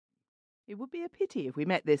It would be a pity if we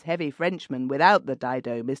met this heavy Frenchman without the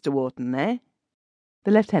Dido, Mr. Wharton, eh?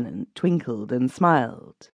 The lieutenant twinkled and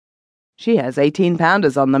smiled. "She has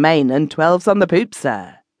 18-pounders on the main and 12s on the poop,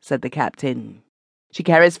 sir," said the captain. "She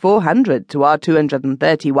carries 400 to our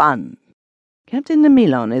 231. Captain de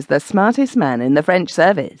Milon is the smartest man in the French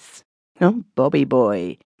service. Oh, Bobby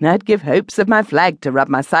boy, I'd give hopes of my flag to rub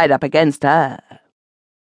my side up against her."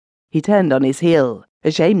 He turned on his heel,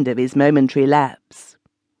 ashamed of his momentary lapse.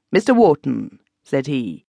 "Mr. Wharton," said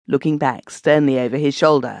he, looking back sternly over his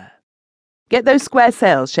shoulder, "get those square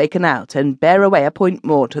sails shaken out and bear away a point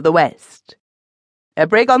more to the west." "A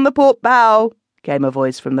brig on the port bow," came a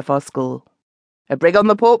voice from the fossil. "A brig on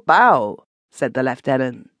the port bow," said the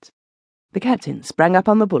lieutenant. The captain sprang up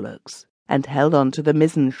on the bulwarks and held on to the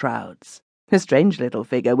mizzen shrouds, a strange little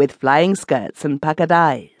figure with flying skirts and puckered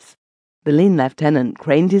eyes. The lean lieutenant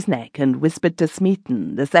craned his neck and whispered to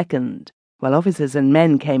Smeaton, the second, while officers and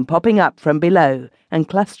men came popping up from below and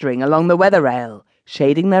clustering along the weather rail,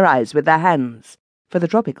 shading their eyes with their hands, for the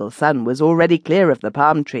tropical sun was already clear of the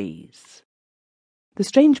palm trees. The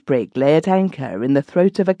strange brig lay at anchor in the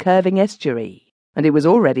throat of a curving estuary, and it was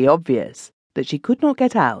already obvious that she could not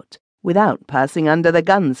get out without passing under the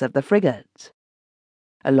guns of the frigate.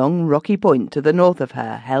 A long rocky point to the north of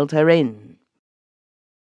her held her in.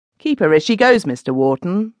 "Keep her as she goes, Mr.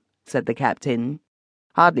 Wharton," said the captain.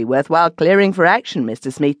 "Hardly worthwhile clearing for action,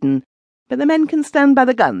 Mr. Smeaton, but the men can stand by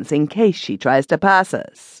the guns in case she tries to pass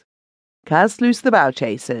us. Cast loose the bow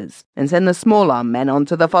chasers and send the small-arm men on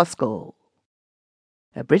to the fossil."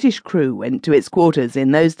 A British crew went to its quarters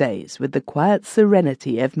in those days with the quiet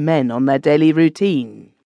serenity of men on their daily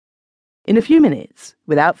routine. In a few minutes,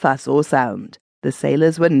 without fuss or sound, the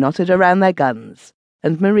sailors were knotted around their guns,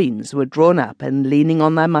 and marines were drawn up and leaning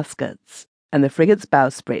on their muskets, and the frigate's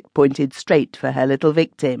bowsprit pointed straight for her little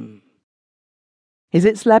victim. "Is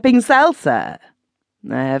it slapping sail, sir?"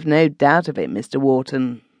 "I have no doubt of it, Mr.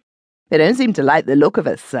 Wharton." "They don't seem to like the look of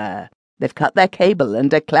us, sir. They've cut their cable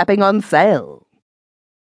and are clapping on sail."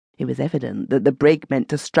 It was evident that the brig meant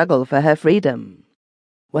to struggle for her freedom.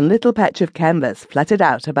 One little patch of canvas fluttered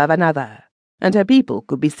out above another, and her people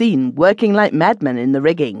could be seen working like madmen in the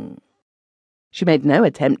rigging. She made no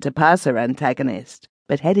attempt to pass her antagonist,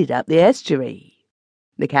 but headed up the estuary.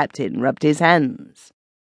 The captain rubbed his hands.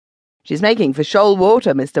 "She's making for shoal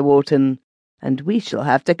water, Mr. Wharton, and we shall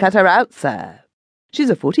have to cut her out, sir. She's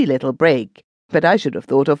a footy little brig, but I should have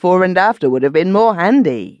thought a fore and after would have been more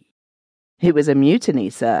handy." "It was a mutiny,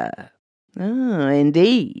 sir." "Oh,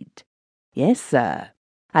 indeed." "Yes, sir.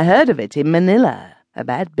 I heard of it in Manila. A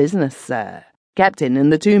bad business, sir. Captain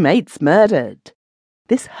and the 2 mates murdered.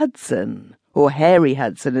 This Hudson, or Harry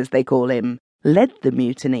Hudson as they call him, led the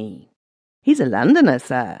mutiny. He's a Londoner,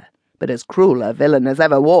 sir, but as cruel a villain as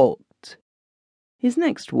ever walked. His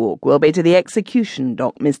next walk will be to the execution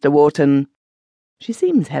dock, Mr. Wharton. She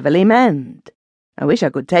seems heavily manned. I wish I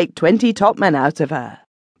could take 20 topmen out of her,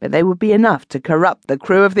 but they would be enough to corrupt the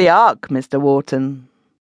crew of the Ark, Mr. Wharton."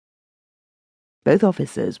 Both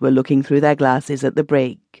officers were looking through their glasses at the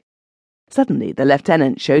brig. Suddenly the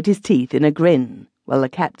lieutenant showed his teeth in a grin, while the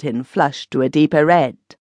captain flushed to a deeper red.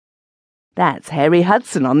 "That's Harry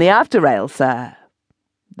Hudson on the after rail, sir."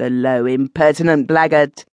 "The low, impertinent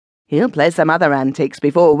blackguard. He'll play some other antics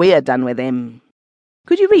before we are done with him.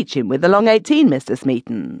 Could you reach him with the long 18, Mr.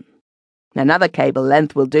 Smeaton?" "Another cable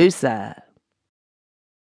length will do, sir."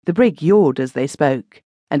 The brig yawed as they spoke,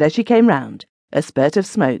 and as she came round, a spurt of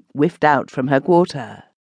smoke whiffed out from her quarter.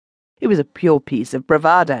 It was a pure piece of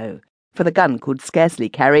bravado, for the gun could scarcely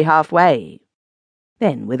carry halfway.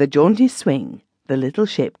 Then, with a jaunty swing, the little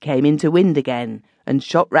ship came into wind again and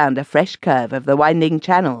shot round a fresh curve of the winding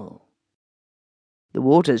channel. "The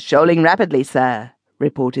water's shoaling rapidly, sir,"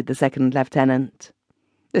 reported the second lieutenant.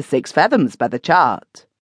 "There's 6 fathoms by the chart.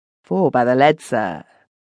 4 by the lead, sir.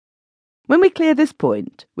 When we clear this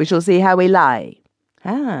point, we shall see how we lie.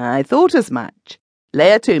 Ah, I thought as much.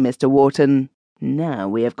 Lay her to, Mr. Wharton. Now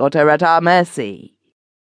we have got her at our mercy."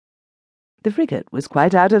 The frigate was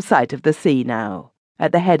quite out of sight of the sea now,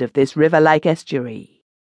 at the head of this river-like estuary.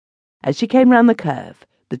 As she came round the curve,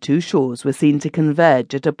 the 2 shores were seen to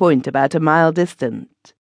converge at a point about a mile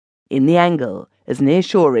distant. In the angle, as near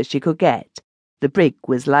shore as she could get, the brig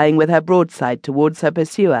was lying with her broadside towards her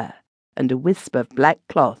pursuer, and a wisp of black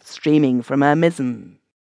cloth streaming from her mizzen.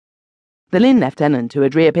 The lean lieutenant, who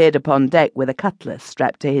had reappeared upon deck with a cutlass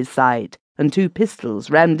strapped to his side and 2 pistols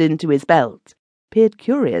rammed into his belt, peered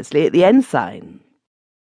curiously at the ensign.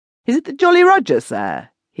 "Is it the Jolly Roger, sir?"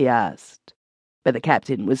 he asked. But the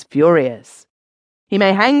captain was furious. "He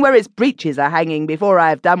may hang where his breeches are hanging before I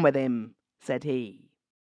have done with him," said he.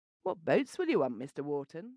 "What boats will you want, Mr. Wharton?"